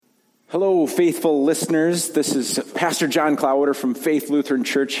Hello, faithful listeners. This is Pastor John Cloudwater from Faith Lutheran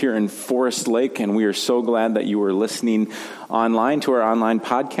Church here in Forest Lake, and we are so glad that you are listening online to our online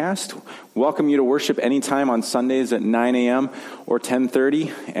podcast. Welcome you to worship anytime on Sundays at 9 a.m. or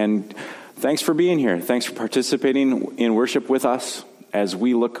 10:30, and thanks for being here. Thanks for participating in worship with us as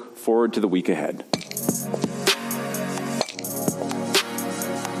we look forward to the week ahead.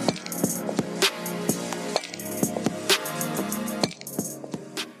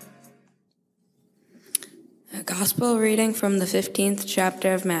 Gospel reading from the 15th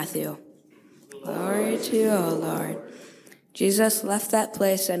chapter of Matthew. Glory to you, O Lord. Jesus left that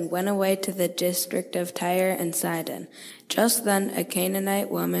place and went away to the district of Tyre and Sidon. Just then a Canaanite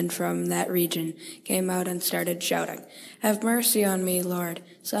woman from that region came out and started shouting, "Have mercy on me, Lord,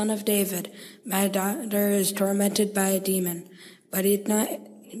 Son of David. My daughter is tormented by a demon." But he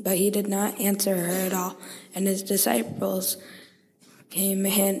did not answer her at all, and his disciples came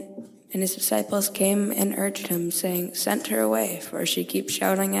and urged him, saying, "Send her away, for she keeps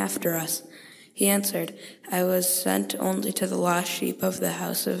shouting after us." He answered, "I was sent only to the lost sheep of the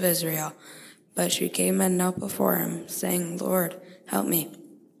house of Israel." But she came and knelt before him, saying, "Lord, help me."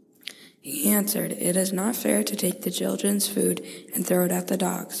 He answered, "It is not fair to take the children's food and throw it at the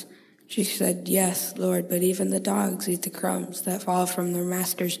dogs." She said, "Yes, Lord, but even the dogs eat the crumbs that fall from their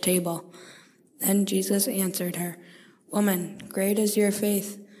master's table." Then Jesus answered her, "Woman, great is your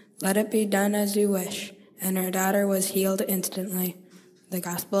faith. Let it be done as you wish." And her daughter was healed instantly. The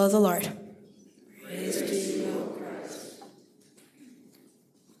Gospel of the Lord. Praise to you, O Christ.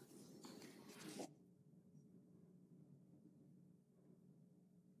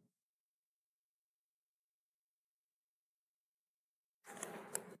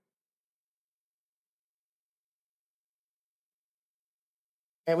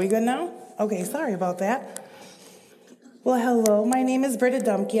 Are we good now? Okay, sorry about that. Well, hello, my name is Britta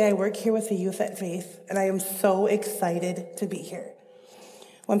Dumke. I work here with the Youth at Faith, and I am so excited to be here.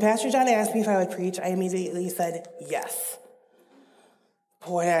 When Pastor John asked me if I would preach, I immediately said yes.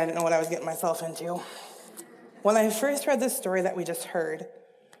 Boy, I didn't know what I was getting myself into. When I first read this story that we just heard,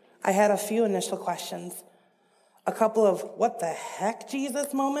 I had a few initial questions. A couple of what the heck,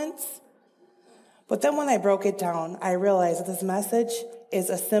 Jesus moments. But then when I broke it down, I realized that this message is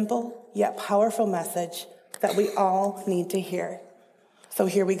a simple yet powerful message that we all need to hear. So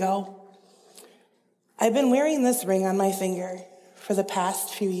here we go. I've been wearing this ring on my finger for the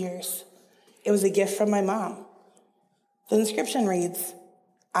past few years. It was a gift from my mom. The inscription reads,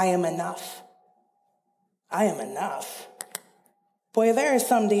 "I am enough." I am enough. Boy, there are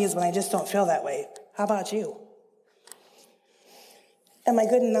some days when I just don't feel that way. How about you? Am I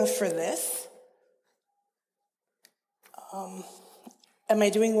good enough for this? Am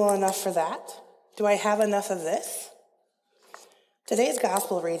I doing well enough for that? Do I have enough of this? Today's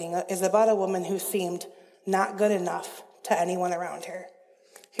gospel reading is about a woman who seemed not good enough to anyone around her.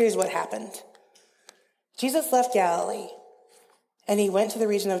 Here's what happened. Jesus left Galilee, and he went to the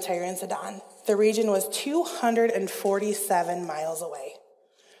region of Tyre and Sidon. The region was 247 miles away.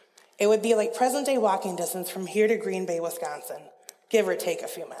 It would be like present-day walking distance from here to Green Bay, Wisconsin, give or take a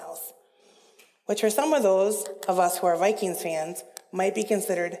few miles, which for some of those of us who are Vikings fans might be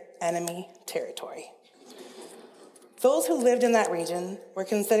considered enemy territory. Those who lived in that region were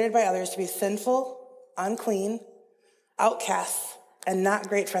considered by others to be sinful, unclean, outcasts, and not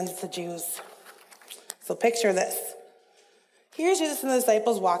great friends with the Jews. So picture this. Here's Jesus and the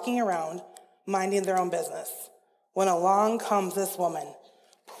disciples walking around, minding their own business, when along comes this woman,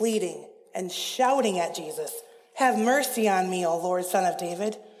 pleading and shouting at Jesus, "Have mercy on me, O Lord, Son of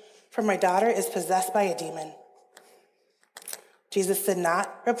David, for my daughter is possessed by a demon." Jesus did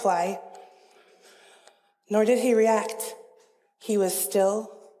not reply, nor did he react. He was still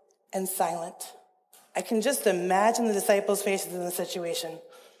and silent. I can just imagine the disciples' faces in the situation,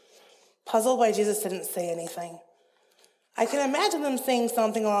 puzzled why Jesus didn't say anything. I can imagine them saying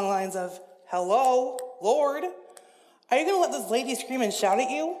something along the lines of, "Hello, Lord, are you going to let this lady scream and shout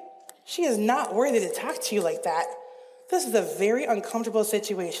at you? She is not worthy to talk to you like that. This is a very uncomfortable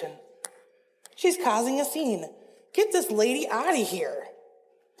situation. She's causing a scene. Get this lady out of here."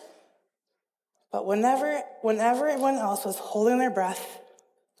 But whenever everyone else was holding their breath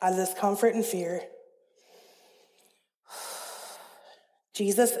out of discomfort and fear,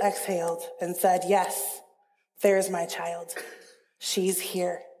 Jesus exhaled and said, "Yes, there's my child. She's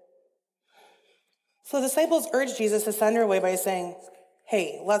here." So the disciples urged Jesus to send her away by saying,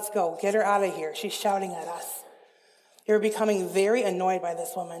 "Hey, let's go. Get her out of here. She's shouting at us." They were becoming very annoyed by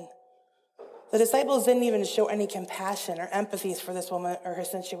this woman. The disciples didn't even show any compassion or empathy for this woman or her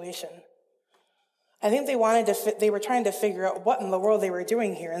situation. I think they were trying to figure out what in the world they were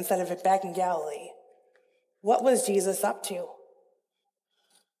doing here instead of it back in Galilee. What was Jesus up to?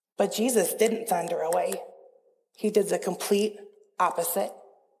 But Jesus didn't send her away. He did the complete opposite.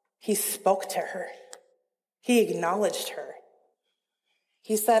 He spoke to her. He acknowledged her.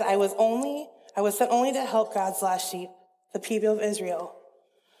 He said, I was sent only to help God's lost sheep, the people of Israel.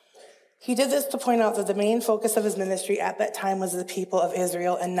 He did this to point out that the main focus of his ministry at that time was the people of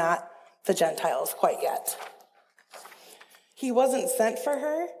Israel and not the Gentiles quite yet. He wasn't sent for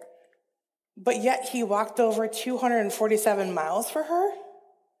her, but yet he walked over 247 miles for her?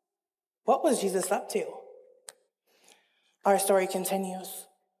 What was Jesus up to? Our story continues.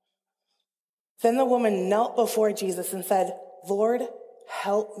 Then the woman knelt before Jesus and said, Lord,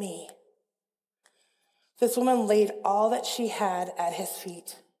 help me. This woman laid all that she had at his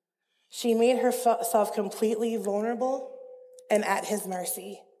feet. She made herself completely vulnerable and at his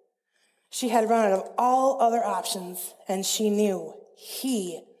mercy. She had run out of all other options, and she knew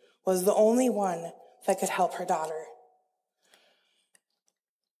he was the only one that could help her daughter.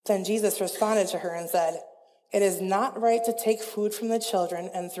 Then Jesus responded to her and said, it is not right to take food from the children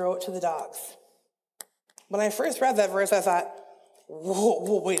and throw it to the dogs. When I first read that verse, I thought,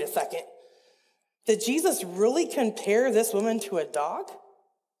 whoa, wait a second. Did Jesus really compare this woman to a dog?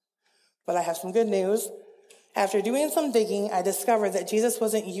 But I have some good news. After doing some digging, I discovered that Jesus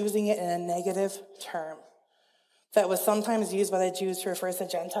wasn't using it in a negative term that was sometimes used by the Jews to refer to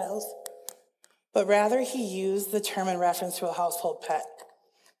Gentiles, but rather he used the term in reference to a household pet.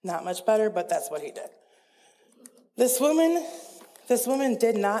 Not much better, but that's what he did. This woman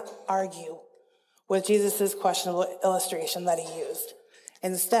did not argue with Jesus' questionable illustration that he used.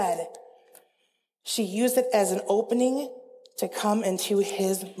 Instead, she used it as an opening to come into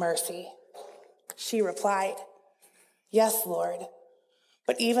his mercy. She replied, yes, Lord,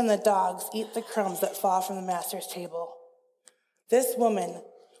 but even the dogs eat the crumbs that fall from the master's table. This woman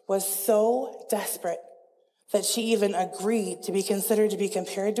was so desperate that she even agreed to be considered to be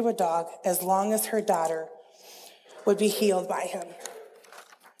compared to a dog as long as her daughter would be healed by him.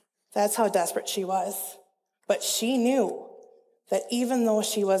 That's how desperate she was. But she knew that even though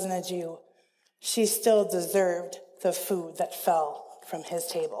she wasn't a Jew, she still deserved the food that fell from his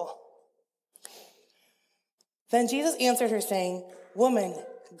table. Then Jesus answered her, saying, woman,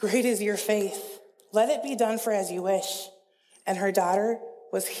 great is your faith. Let it be done for as you wish. And her daughter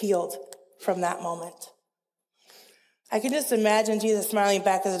was healed from that moment. I can just imagine Jesus smiling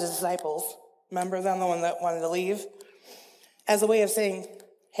back at the disciples. Remember them, the one that wanted to leave? As a way of saying,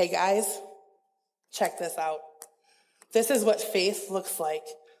 hey guys, check this out. This is what faith looks like.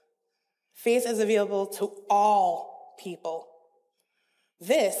 Faith is available to all people.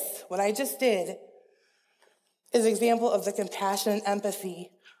 This, what I just did, is an example of the compassion and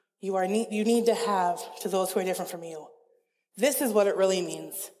empathy you need to have to those who are different from you. This is what it really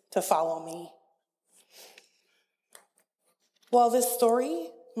means to follow me. While this story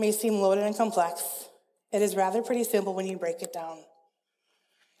may seem loaded and complex, it is rather pretty simple when you break it down.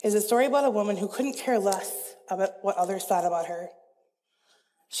 It is a story about a woman who couldn't care less about what others thought about her.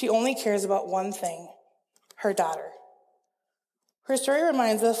 She only cares about one thing, her daughter. Her story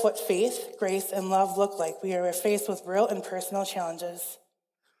reminds us what faith, grace, and love look like. We are faced with real and personal challenges.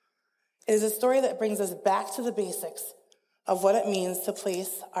 It is a story that brings us back to the basics of what it means to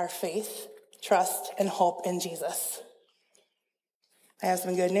place our faith, trust, and hope in Jesus. I have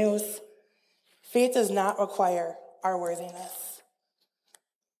some good news. Faith does not require our worthiness.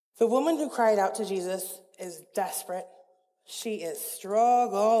 The woman who cried out to Jesus is desperate. She is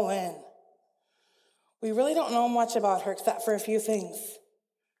struggling. We really don't know much about her except for a few things.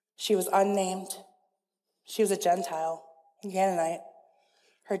 She was unnamed. She was a Gentile, a Canaanite.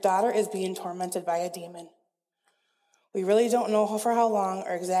 Her daughter is being tormented by a demon. We really don't know for how long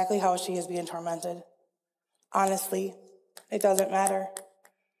or exactly how she is being tormented. Honestly, it doesn't matter.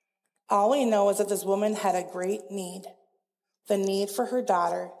 All we know is that this woman had a great need, the need for her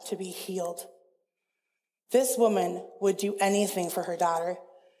daughter to be healed. This woman would do anything for her daughter,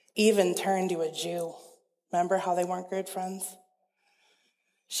 even turn to a Jew. Remember how they weren't good friends?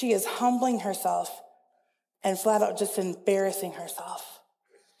 She is humbling herself and flat out just embarrassing herself.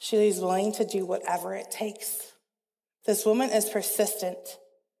 She is willing to do whatever it takes. This woman is persistent.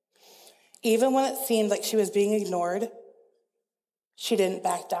 Even when it seemed like she was being ignored, she didn't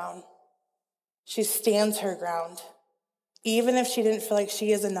back down. She stands her ground. Even if she didn't feel like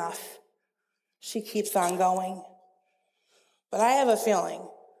she is enough, she keeps on going. But I have a feeling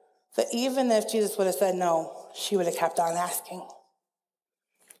that even if Jesus would have said no, she would have kept on asking.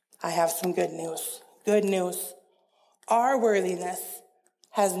 I have some good news. Good news. Our worthiness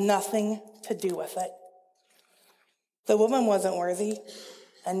has nothing to do with it. The woman wasn't worthy,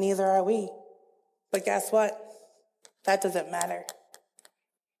 and neither are we. But guess what? That doesn't matter.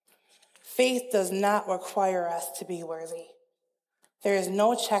 Faith does not require us to be worthy. There is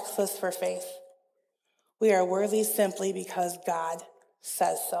no checklist for faith. We are worthy simply because God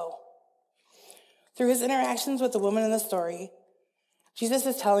says so. Through his interactions with the woman in the story, Jesus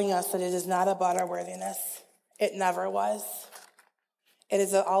is telling us that it is not about our worthiness. It never was. It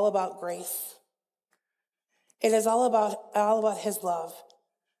is all about grace. It is all about his love.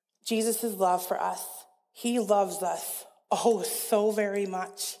 Jesus' love for us. He loves us, oh, so very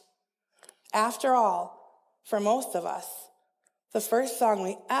much. After all, for most of us, the first song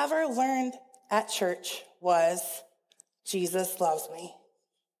we ever learned at church was, Jesus Loves Me.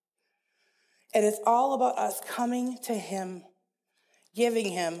 It is all about us coming to him,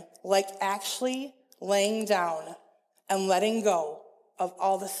 giving him, like actually laying down and letting go of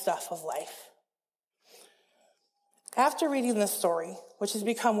all the stuff of life. After reading this story, which has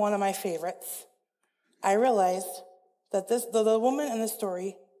become one of my favorites, I realized that the woman in the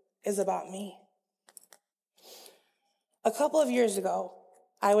story is about me. A couple of years ago,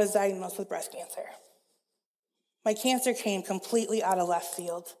 I was diagnosed with breast cancer. My cancer came completely out of left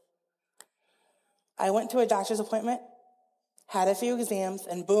field. I went to a doctor's appointment, had a few exams,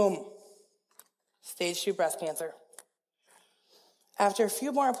 and boom, stage 2 breast cancer. After a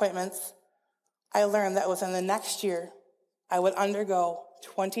few more appointments, I learned that within the next year, I would undergo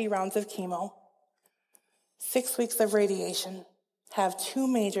 20 rounds of chemo, 6 weeks of radiation, have 2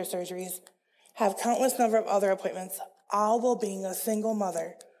 major surgeries, have countless number of other appointments, all while being a single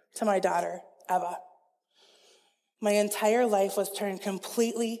mother to my daughter, Eva. My entire life was turned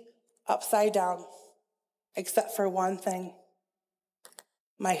completely upside down, except for one thing,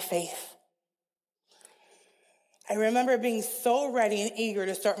 my faith. I remember being so ready and eager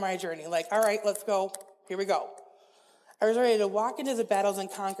to start my journey, like, all right, let's go, here we go. I was ready to walk into the battles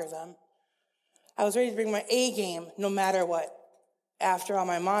and conquer them. I was ready to bring my A game no matter what. After all,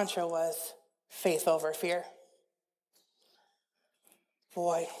 my mantra was faith over fear.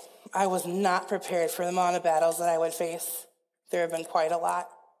 Boy, I was not prepared for the amount of battles that I would face. There have been quite a lot.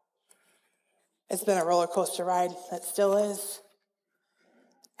 It's been a roller coaster ride. It still is.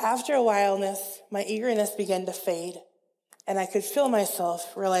 After a whileness, my eagerness began to fade, and I could feel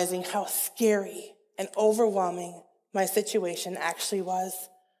myself realizing how scary and overwhelming my situation actually was.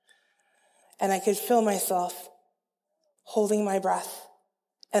 And I could feel myself holding my breath,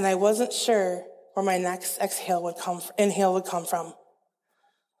 and I wasn't sure where my next inhale would come from.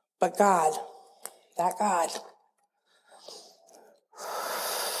 But God, that God,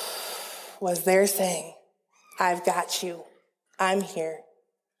 was there saying, I've got you. I'm here.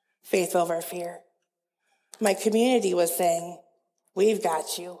 Faith over fear. My community was saying, we've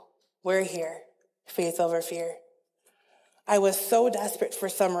got you. We're here. Faith over fear. I was so desperate for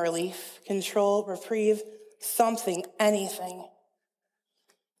some relief, control, reprieve, something, anything.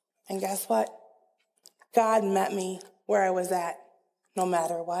 And guess what? God met me where I was at, no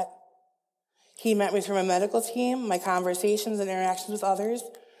matter what. He met me through my medical team, my conversations and interactions with others,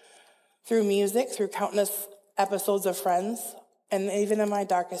 through music, through countless episodes of Friends, and even in my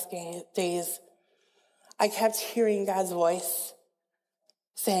darkest days, I kept hearing God's voice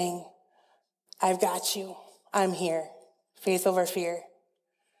saying, I've got you. I'm here. Faith over fear.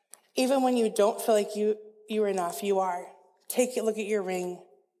 Even when you don't feel like you're enough, you are. Take a look at your ring.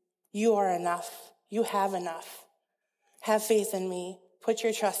 You are enough. You have enough. Have faith in me. Put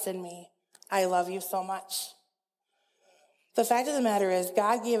your trust in me. I love you so much. The fact of the matter is,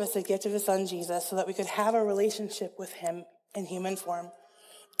 God gave us the gift of his son, Jesus, so that we could have a relationship with him in human form.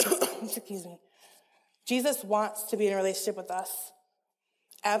 Excuse me. Jesus wants to be in a relationship with us.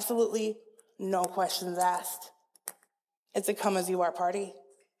 Absolutely no questions asked. It's a come as you are party.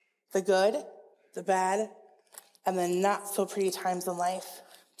 The good, the bad, and the not so pretty times in life.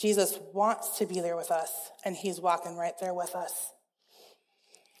 Jesus wants to be there with us, and he's walking right there with us.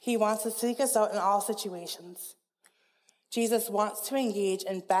 He wants to seek us out in all situations. Jesus wants to engage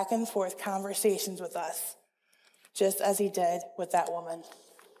in back and forth conversations with us, just as he did with that woman.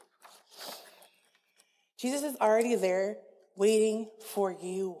 Jesus is already there waiting for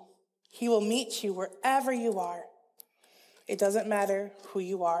you. He will meet you wherever you are. It doesn't matter who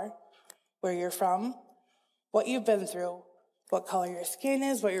you are, where you're from, what you've been through, what color your skin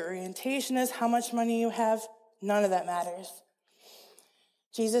is, what your orientation is, how much money you have. None of that matters.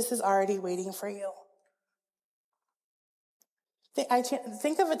 Jesus is already waiting for you.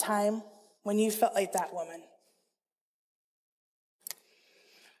 Think of a time when you felt like that woman.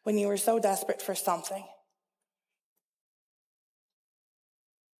 When you were so desperate for something.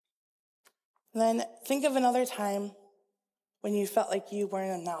 And then think of another time when you felt like you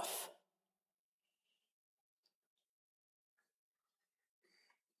weren't enough.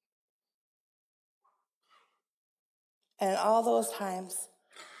 And all those times,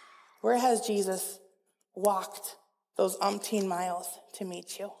 where has Jesus walked those umpteen miles to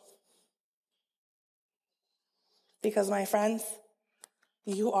meet you? Because, my friends,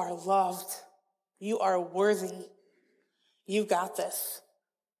 you are loved. You are worthy. You got this.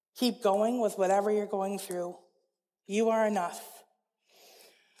 Keep going with whatever you're going through. You are enough.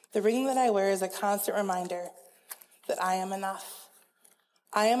 The ring that I wear is a constant reminder that I am enough.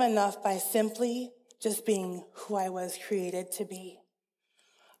 I am enough by simply just being who I was created to be.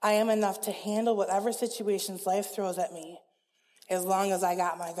 I am enough to handle whatever situations life throws at me as long as I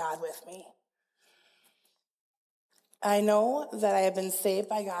got my God with me. I know that I have been saved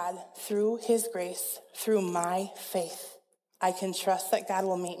by God through his grace, through my faith. I can trust that God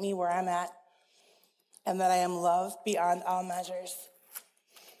will meet me where I'm at and that I am loved beyond all measures.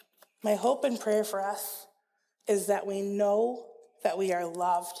 My hope and prayer for us is that we know that we are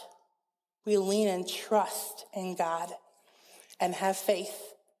loved. We lean and trust in God and have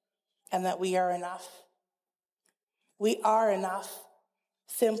faith, and that we are enough. We are enough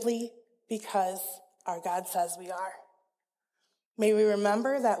simply because our God says we are. May we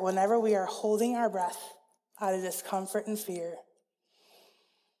remember that whenever we are holding our breath out of discomfort and fear,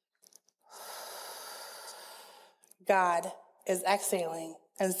 God is exhaling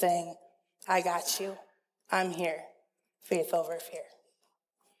and saying, I got you. I'm here. Faith over fear.